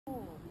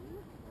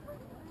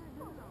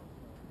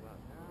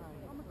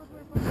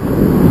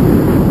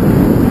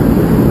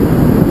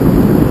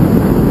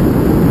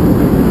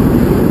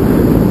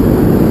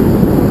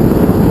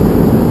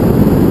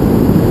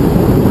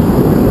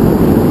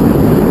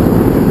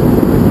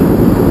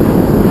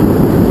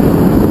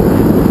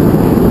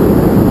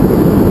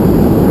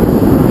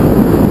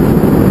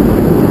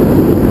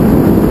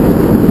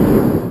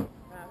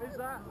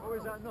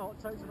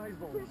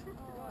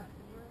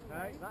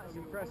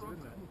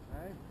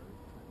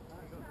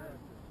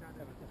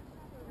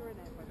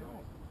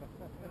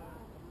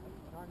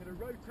to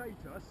rotate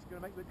us,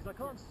 going to make because I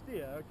can't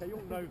steer, okay, you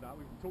all know that,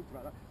 we've talked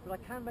about that, but I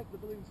can make the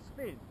balloon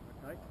spin,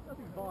 okay,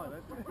 nothing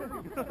violent, nothing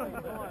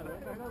violent,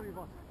 nothing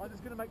violent. I'm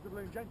just going to make the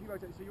balloon gently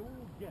rotate so you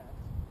all get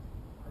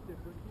a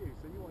different view.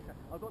 So you want to,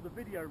 I've got the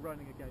video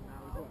running again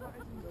now as well. That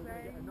is so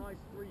insane. a nice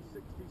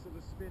 360 sort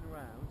of spin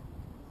round.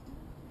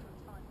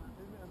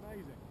 Isn't it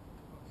amazing?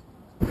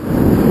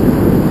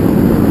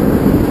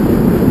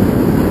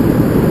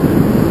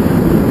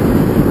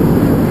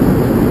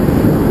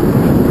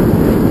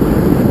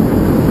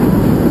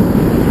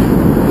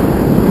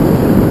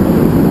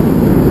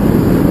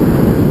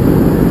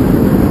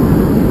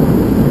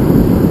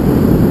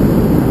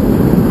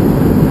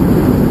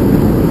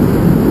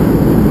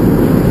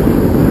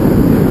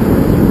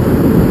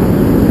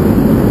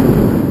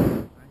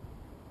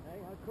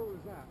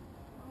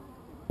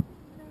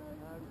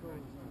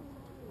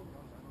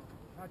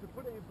 Now to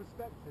put it in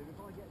perspective, if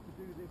I get to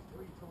do this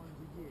 3 times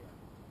a year,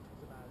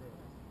 that's about it.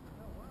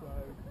 So,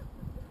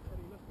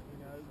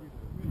 you know,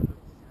 you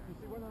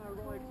see when I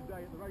arrived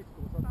today at the race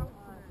course, I thought,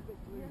 it's a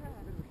bit gloomy, it's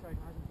a bit of a shame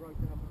it hasn't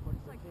broken up as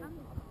much as I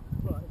thought.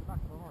 But in the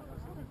back of my mind,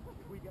 I was thinking,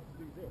 if we get to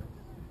do this,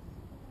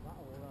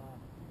 that'll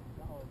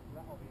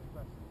be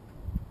impressive.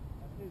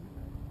 And it is,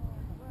 isn't it?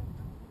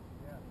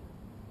 Yeah.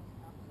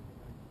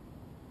 Absolutely.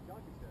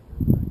 I could stay there.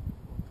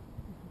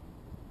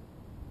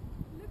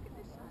 Look at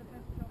this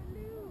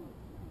balloon.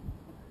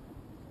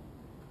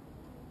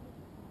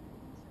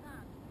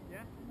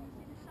 Yeah? Can you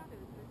see the shadow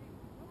of the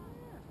balloon? Oh,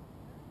 yeah.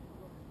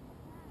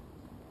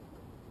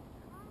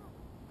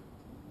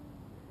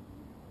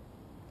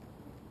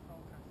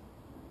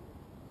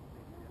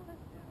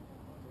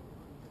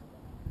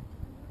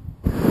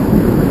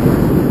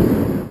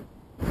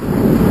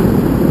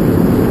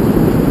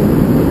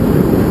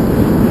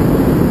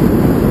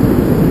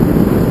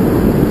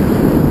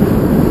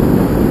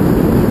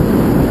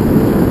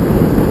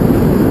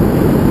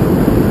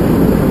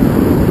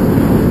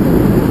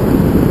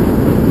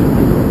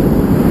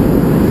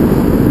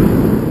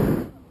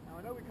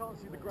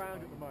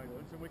 Ground at the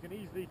moment, and we can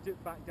easily dip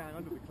back down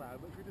under the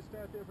cloud, but should we just stay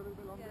up here for a little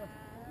bit longer? Yeah.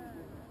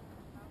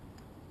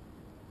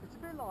 It's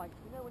a bit like,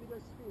 you know when you go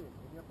skiing,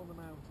 when you're up on the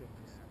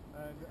mountains,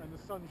 and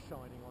the sun's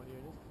shining on you,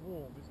 and it's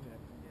warm, isn't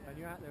it? Yeah.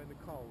 And you're out there in the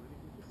cold, and you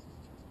think, this is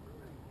just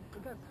brilliant.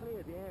 Look how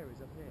clear the air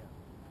is up here.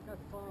 Look how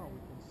far we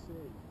can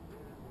see.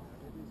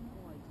 It is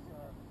quite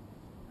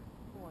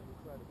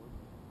incredible.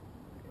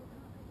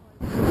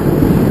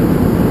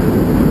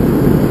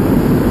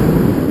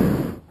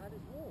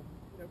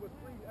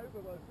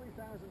 We're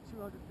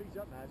 3,200 feet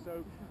up now,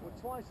 so we're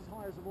twice as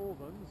high as the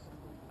Morvans,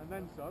 and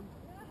then some.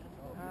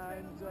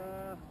 And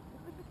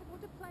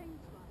what do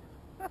planes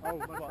like? oh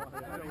my God!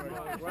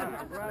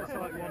 We're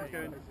outside one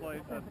going to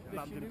fly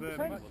London,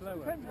 Birmingham.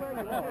 Depends where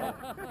you are.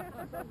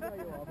 Depends where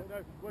you are. But no,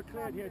 we're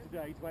cleared here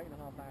today to 8,500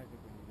 if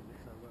we needed it,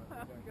 so no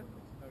worries. We're going to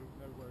meet any,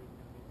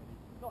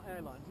 not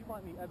airlines. You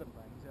might meet other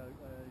planes,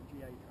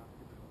 GA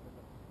traffic, but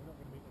we're not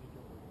going to meet any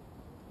joy.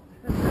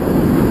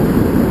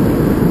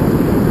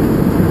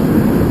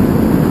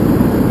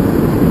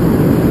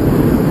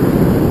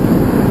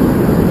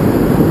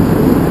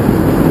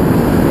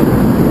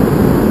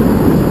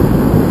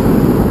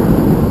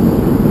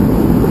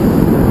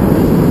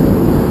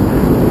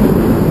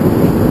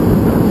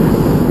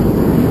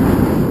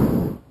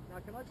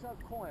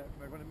 Quiet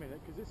for everyone a minute,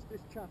 because this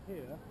chap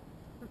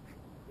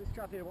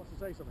here wants to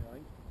say something, I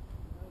think.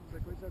 So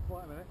can we so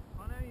quiet a minute?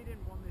 I know you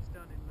didn't want this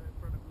done in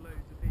front of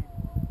loads of people.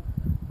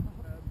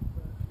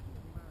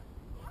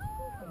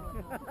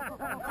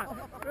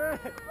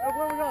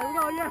 What we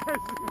got, yes!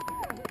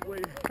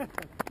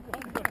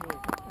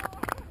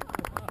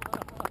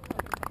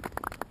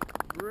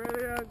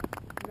 Brilliant!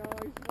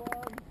 Nice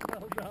one!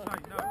 Well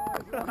done!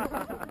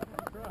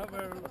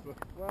 Bravo!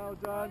 Well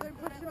done! Don't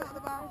push him out of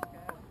the basket.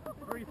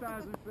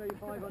 3,000 feet,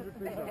 500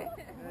 feet up.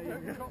 There you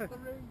go.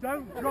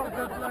 Don't drop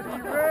the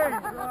bloody ring!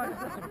 Right.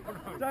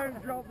 Don't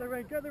drop the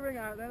ring. Get the ring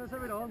out there. Let's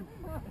have it on.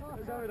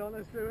 Let's have it on.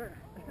 Let's do it.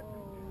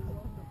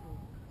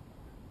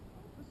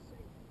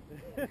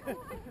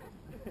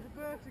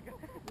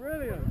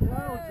 Brilliant.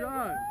 Well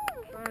done.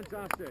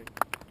 Fantastic.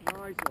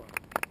 Nice one.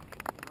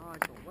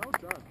 Nice one. Well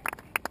done.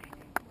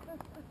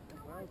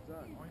 Well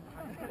done.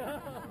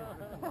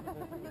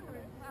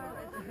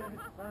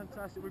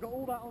 Fantastic. We've got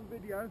all that on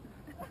video.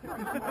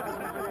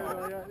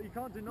 You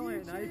can't deny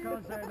it now. You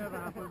can't say it never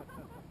happened.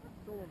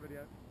 It's all on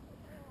video.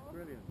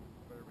 Brilliant.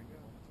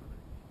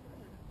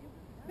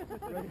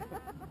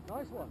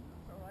 Nice one.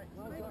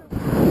 Nice one.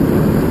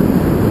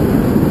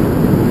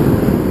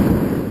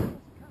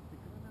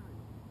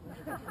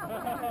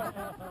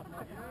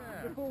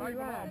 Before we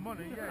land.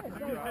 Money, yeah.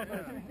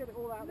 Get it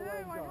all out of the way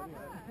and done.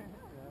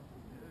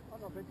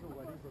 I've not been to a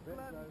wedding for a bit,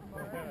 so...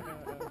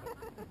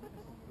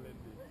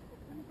 Splendid.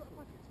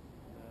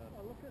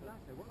 Oh, look at that.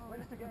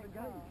 When's to get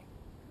engaged?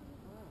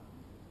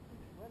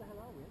 Where the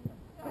hell are we, anyway?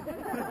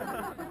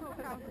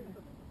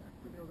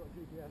 We've all got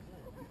GPS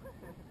now.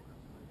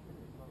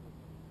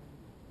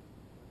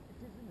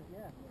 It is, isn't it?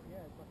 Yeah.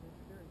 Yeah, it's like an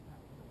experience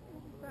pack.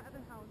 Better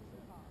than houses in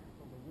the park.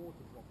 On the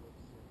water droplets.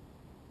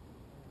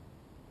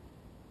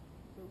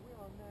 So So we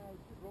are now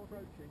just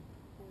approaching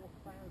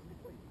 4,000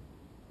 feet.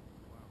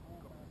 Wow,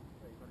 got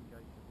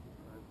engagement.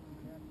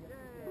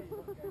 Yay!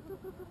 And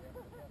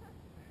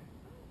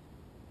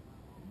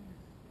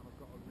I've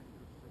got a really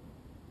good signal.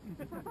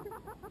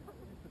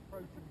 It's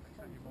approaching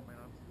Send you one man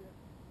out.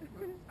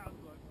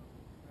 Sounds like one.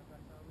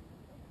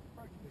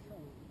 approaching the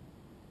shore.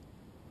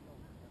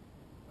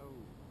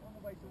 Oh. On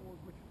the way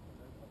towards Wickers World.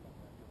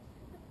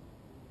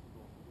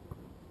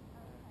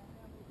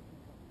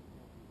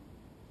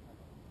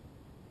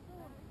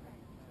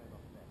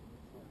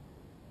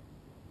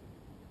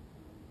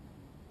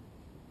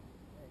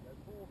 There you go,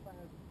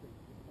 4,000 feet.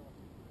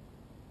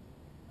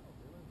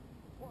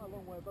 Quite a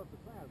long way above the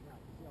clouds now.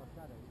 You can see our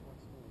shadow is quite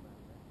small down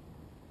there.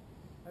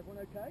 Everyone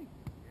okay?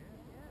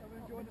 Yeah.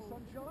 Everyone enjoying the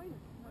sunshine?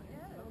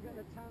 Yeah. Everyone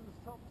getting the tans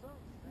topped up?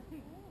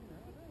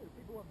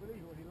 People won't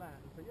believe it when you land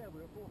and say, yeah,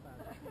 we're at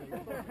 4,000 feet.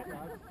 Above the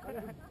clouds. And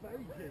it was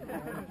baking.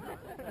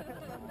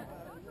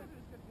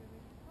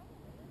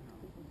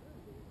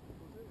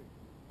 People do.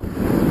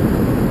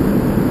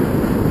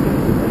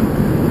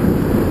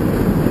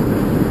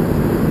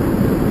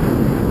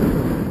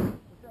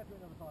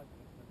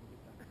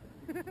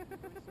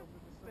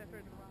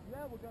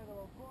 Yeah, we're going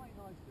along quite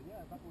nicely.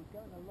 Yeah, in fact, we're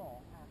going along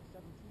at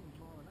 17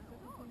 miles an hour.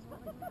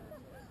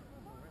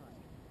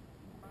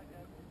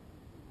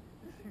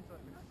 Seems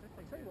like we're I'll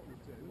sitting tell you what here.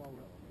 we'll do. Hold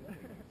on.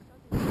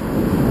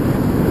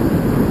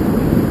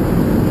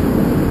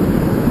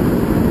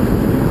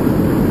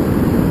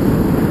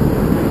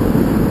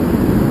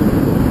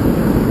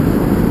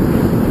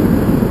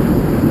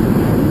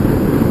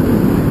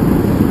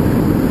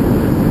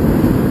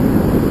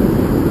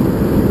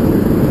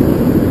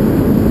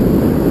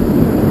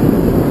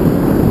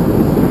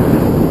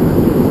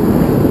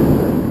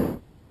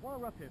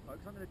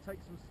 I'm going to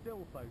take some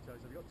still photos.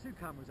 I've got two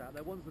cameras out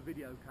there. One's the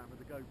video camera,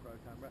 the GoPro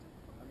camera,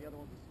 and the other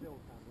one's the still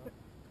camera.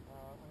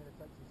 I'm going to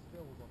take some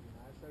stills of you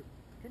now. So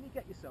can you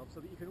get yourself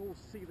so that you can all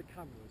see the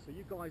camera? So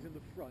you guys in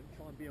the front,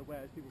 try and be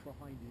aware as people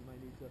behind you may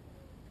need to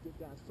dip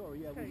down.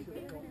 Sorry, yeah, we should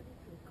have got in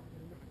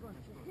the front.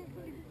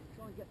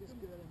 Try and get this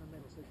girl in the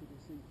middle so she can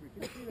see through.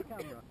 Can you see the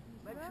camera?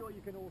 Make sure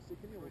you can all see.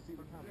 Can you all see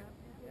the camera?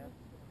 Yeah.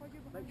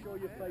 Make sure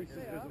your face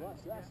is visible.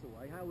 That's the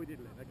way. How are we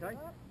diddling? Okay.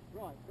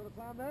 Right. Got a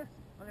plan there?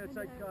 I'm going to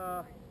take.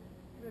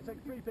 I'm going to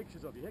take 3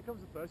 pictures of you. Here comes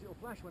the first. It'll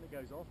flash when it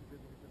goes off if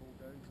it all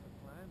goes to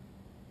plan.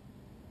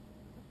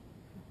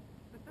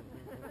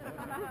 Hang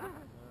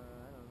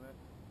on a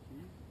minute.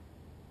 Chief.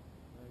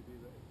 Maybe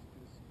that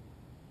it's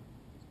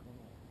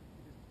gone off.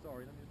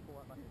 Sorry, let me just pull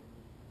that back in.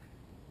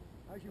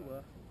 As you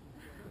were.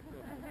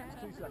 Just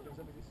 2 seconds.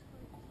 Let me just.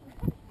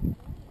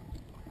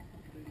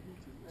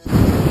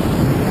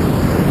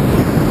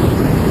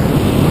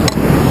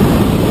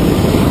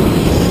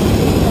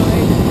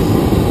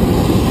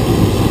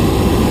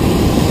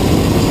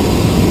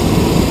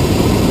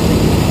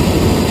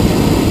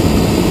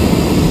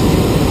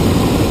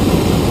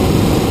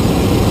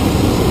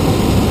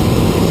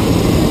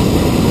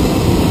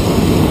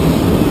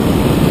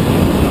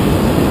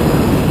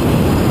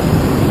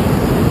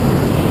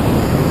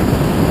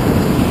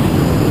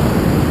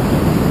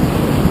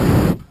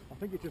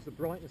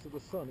 Brightness of the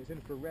sun, it's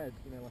infrared,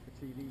 you know, like a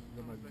TV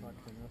remote type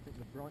thing. And I think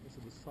the brightness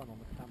of the sun on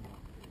the camera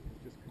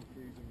is just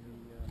confusing the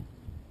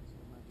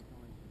sort of magic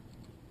eye.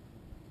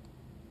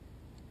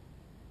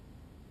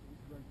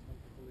 Just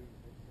rotate the balloon a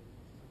bit so that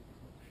it's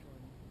not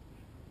shining.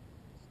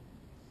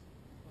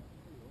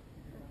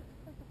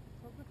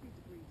 Photography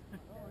degrees.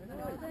 Oh, I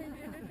know. I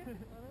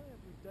know,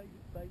 every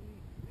David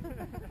Bailey,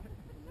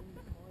 balloon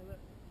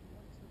pilot.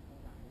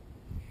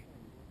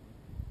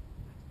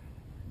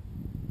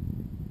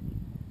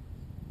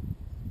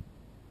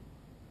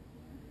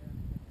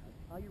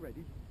 Are you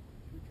ready?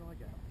 Should we try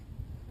again?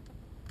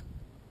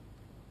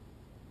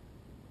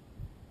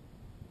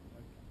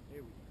 Okay,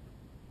 here we go.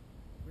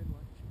 Grin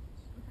like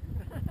cheese.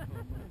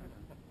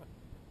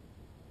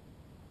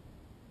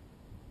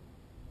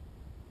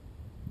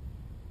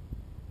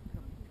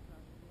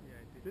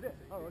 Yeah, Did it?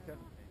 Oh, okay.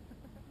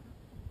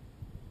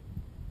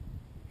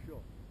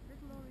 Sure.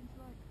 Little orange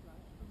light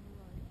flash from the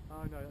right.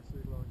 Oh no, that's the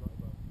little orange light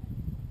above.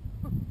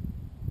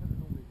 Never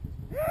normally gives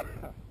me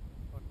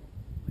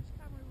Which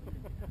camera were you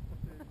looking at?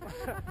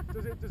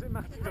 Does it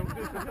matter? As long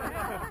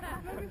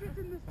as it's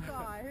in the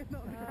sky,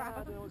 not the I ground.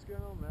 don't know what's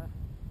going on there.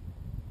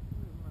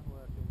 Isn't that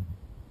working?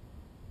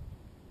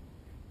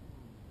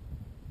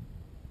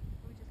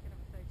 We're just going to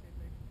have a photo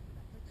booth.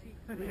 That's a cheap.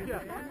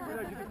 Yeah, you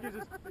know,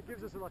 'cause it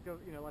gives us like a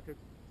like a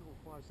little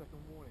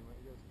 5-second warning when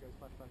it goes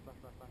flash, flash, flash,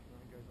 flash, flash, and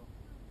then it goes off.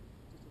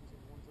 Just doesn't seem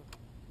to want to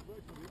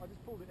work for me. I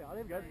just pulled it out.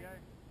 There we go.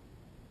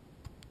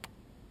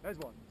 There's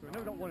one. So we've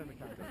never got one in the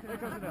camera. There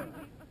goes another.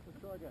 Let's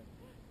try again.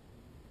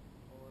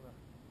 Or another.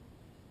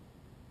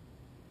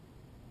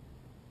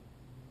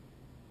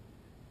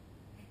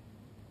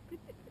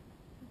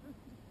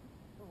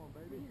 Come on,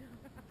 baby. You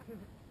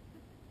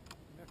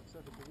have to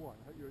set it to 1.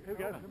 Here we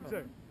go.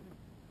 2.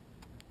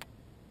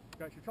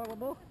 Okay, should we try one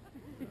more?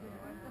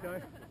 Okay.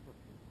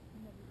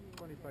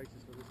 20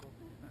 faces for this one.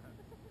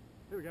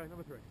 Here we go,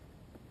 number 3.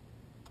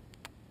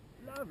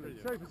 Lovely.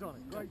 Chauffeur's on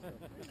it. Great stuff.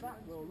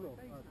 That will look,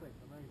 I think,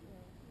 amazing.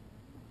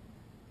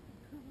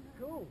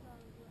 Cool.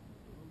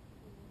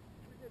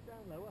 Should we get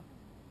down lower?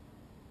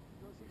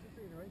 You want to see some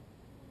scenery?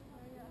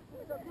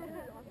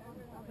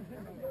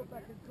 I'm not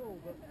back and tall,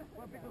 but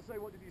when people say,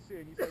 what did you see?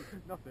 And you say,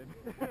 nothing.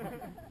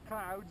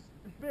 Clouds,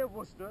 a bit of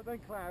Worcester, then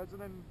clouds,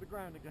 and then the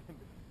ground again.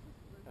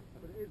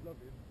 But it is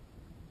lovely, isn't it?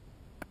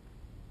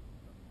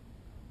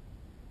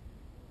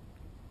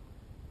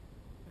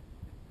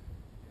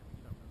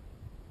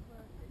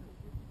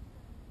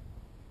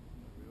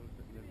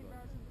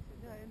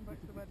 Yeah, in back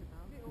to the wedding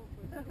now.